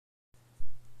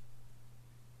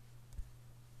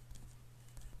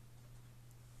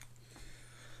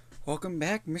Welcome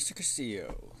back, Mr.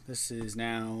 Castillo. This is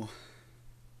now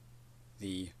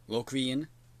the Locrian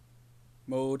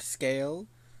mode scale.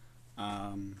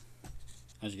 As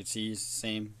you can see, it's the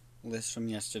same list from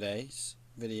yesterday's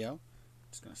video.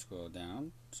 Just going to scroll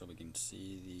down so we can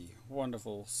see the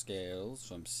wonderful scales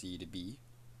from C to B.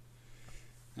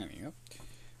 There we go.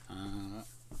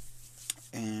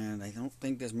 And I don't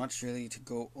think there's much really to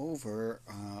go over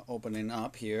opening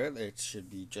up here. It should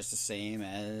be just the same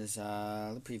as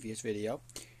the previous video.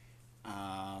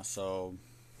 So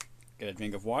get a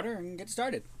drink of water and get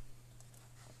started.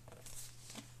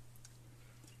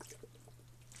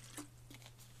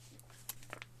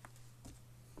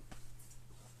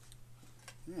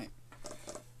 Alright.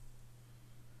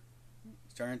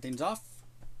 Starting things off.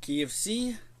 Key of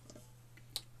C.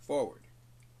 Forward.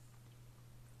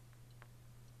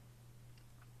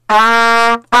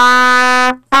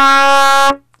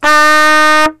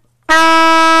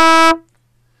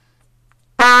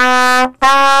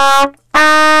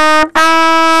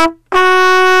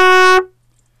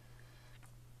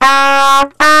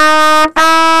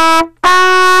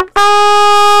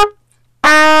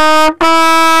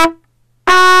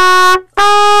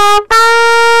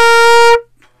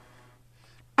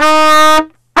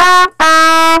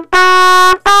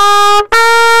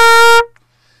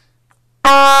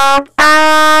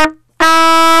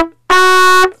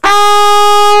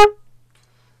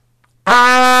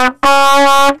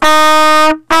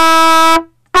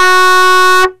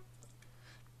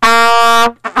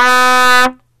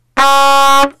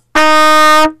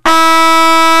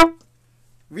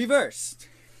 Reversed.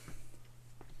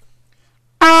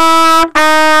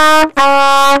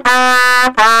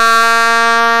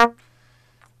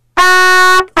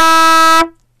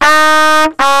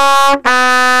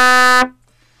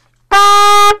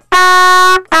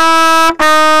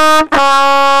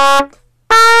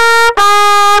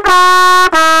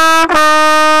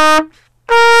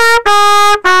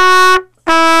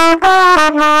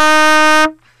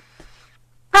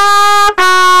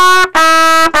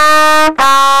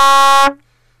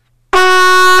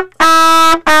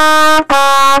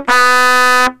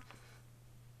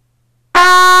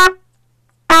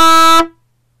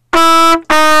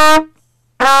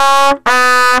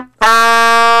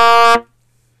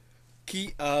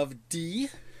 Key of D.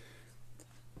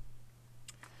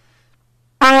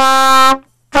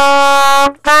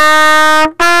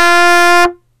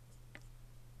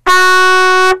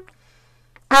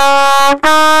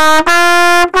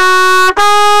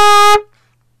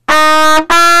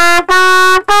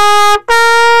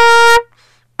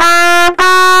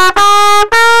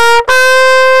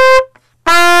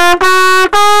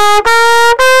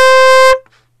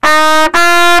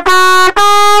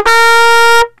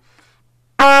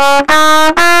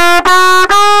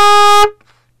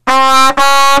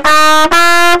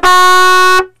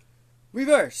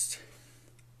 Reversed.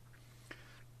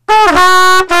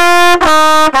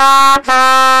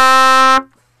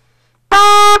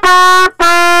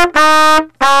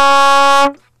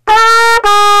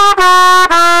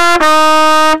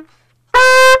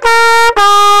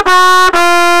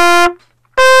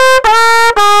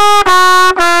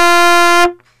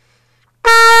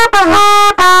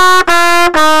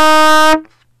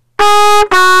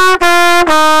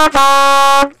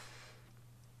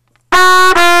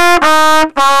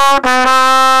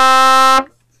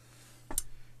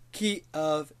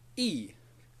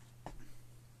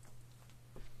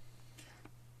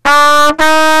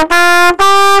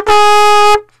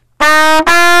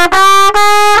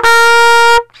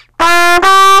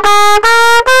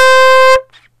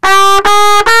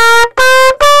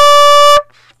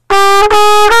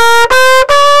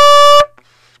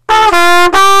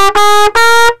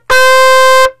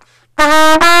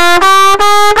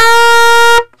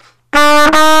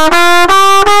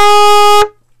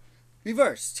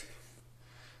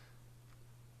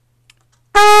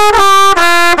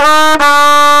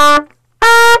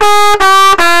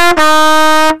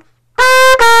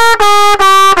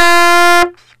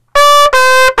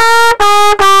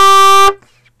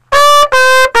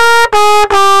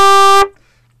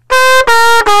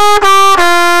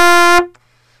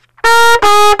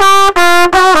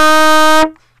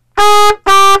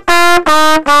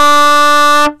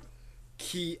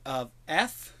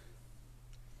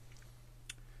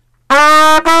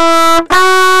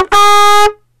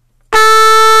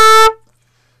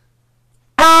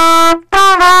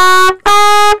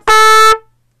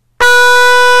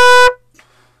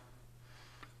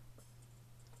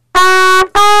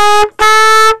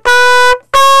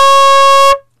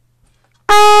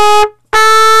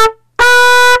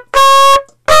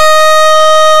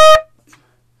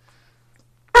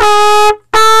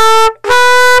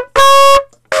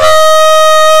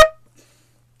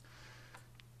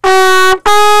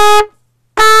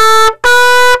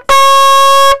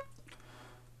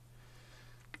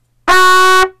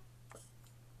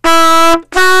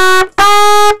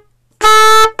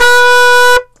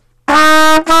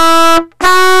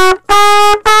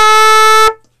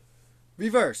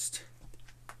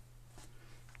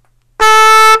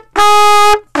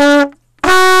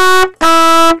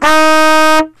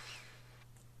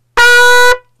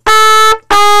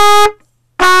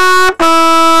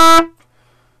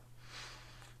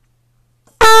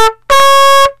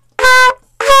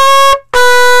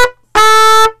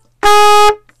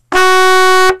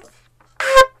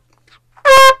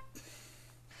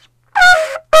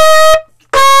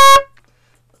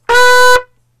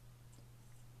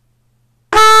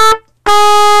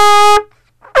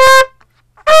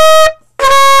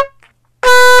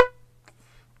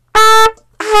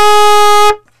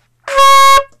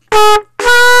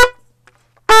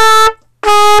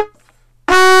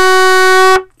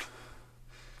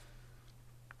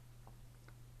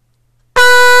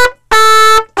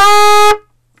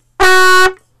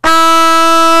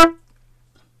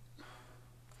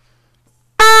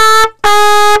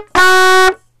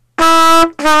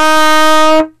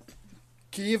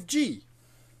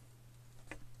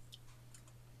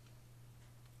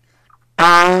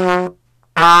 Hold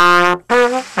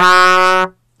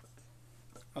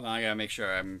on, I gotta make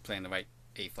sure I'm playing the right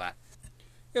A flat.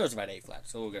 It was the right A flat,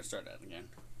 so we're gonna start that again.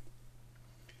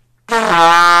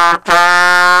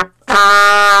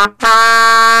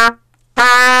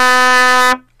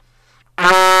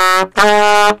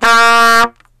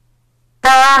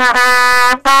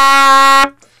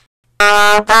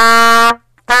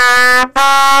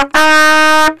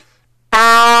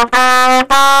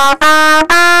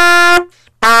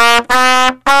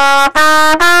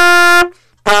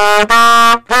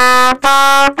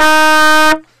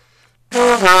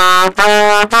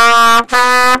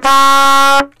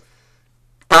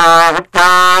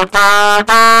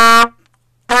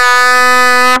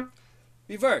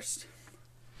 Reversed.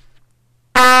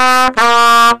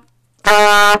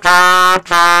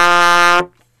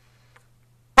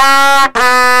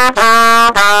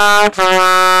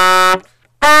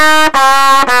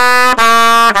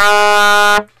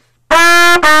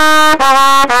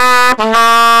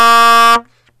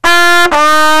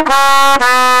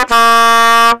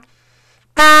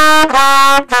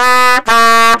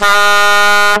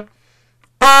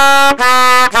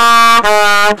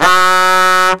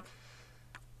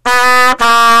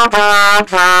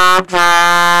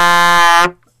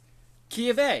 Key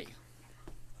of A.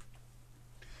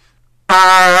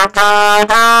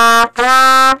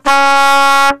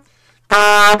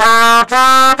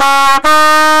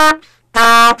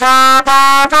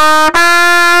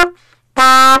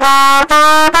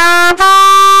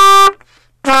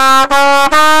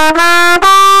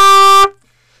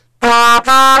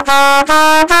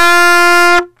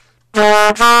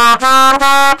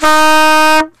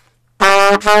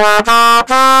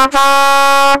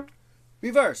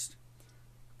 Reversed.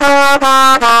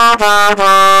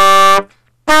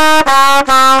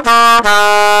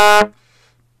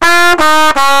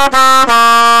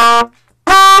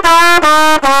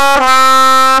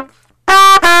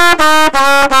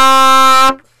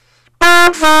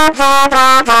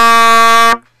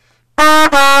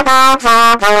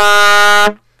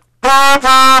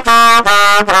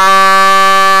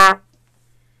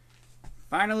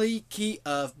 Finally, key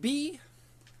of B.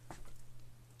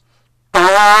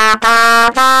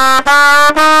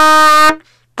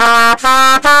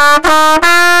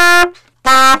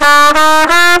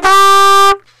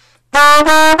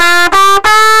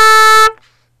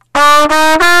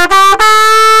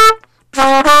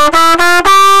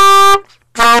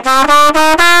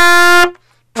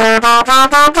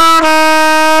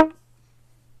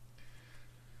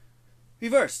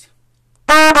 Reversed.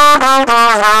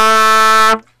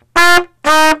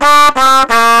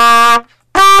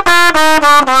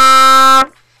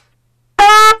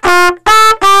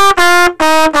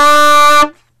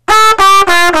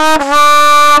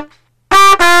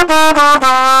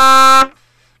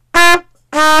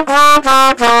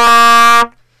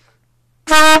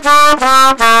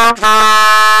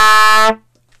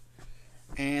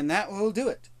 And that will do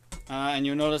it. And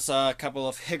you'll notice a couple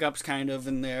of hiccups kind of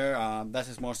in there. That's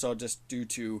just more so just due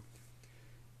to,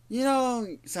 you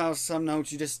know, some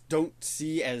notes you just don't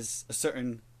see as a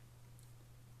certain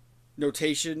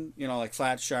notation, you know, like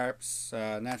flats, sharps,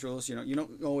 naturals, you know, you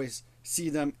don't always see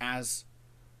them as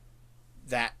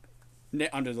that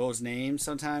under those names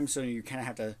sometimes, so you kind of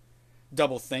have to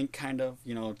double think kind of,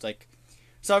 you know, it's like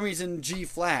some reason G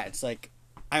flat, it's like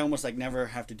I almost like never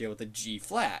have to deal with a G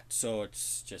flat, so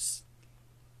it's just,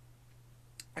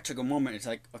 I took a moment, it's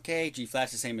like, okay, G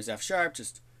flat's the same as F sharp,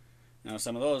 just, you know,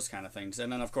 some of those kind of things.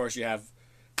 And then of course you have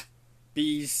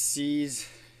B's, C's,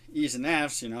 E's and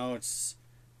F's, you know, it's,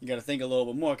 you got to think a little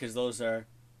bit more because those are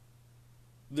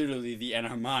literally the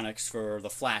enharmonics for the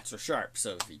flats or sharps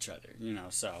of each other, you know,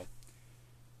 so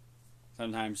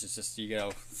sometimes it's just, you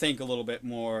got to think a little bit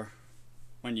more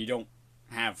when you don't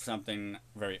have something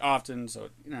very often, so,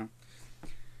 you know.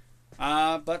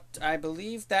 But I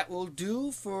believe that will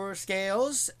do for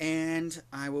scales, and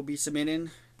I will be submitting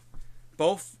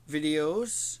both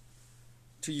videos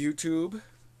to YouTube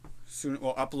soon,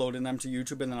 or uploading them to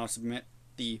YouTube, and then I'll submit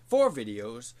the 4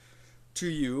 videos to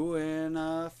you in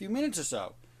a few minutes or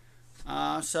so.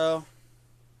 So,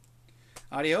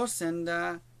 adios, and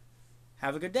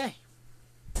have a good day.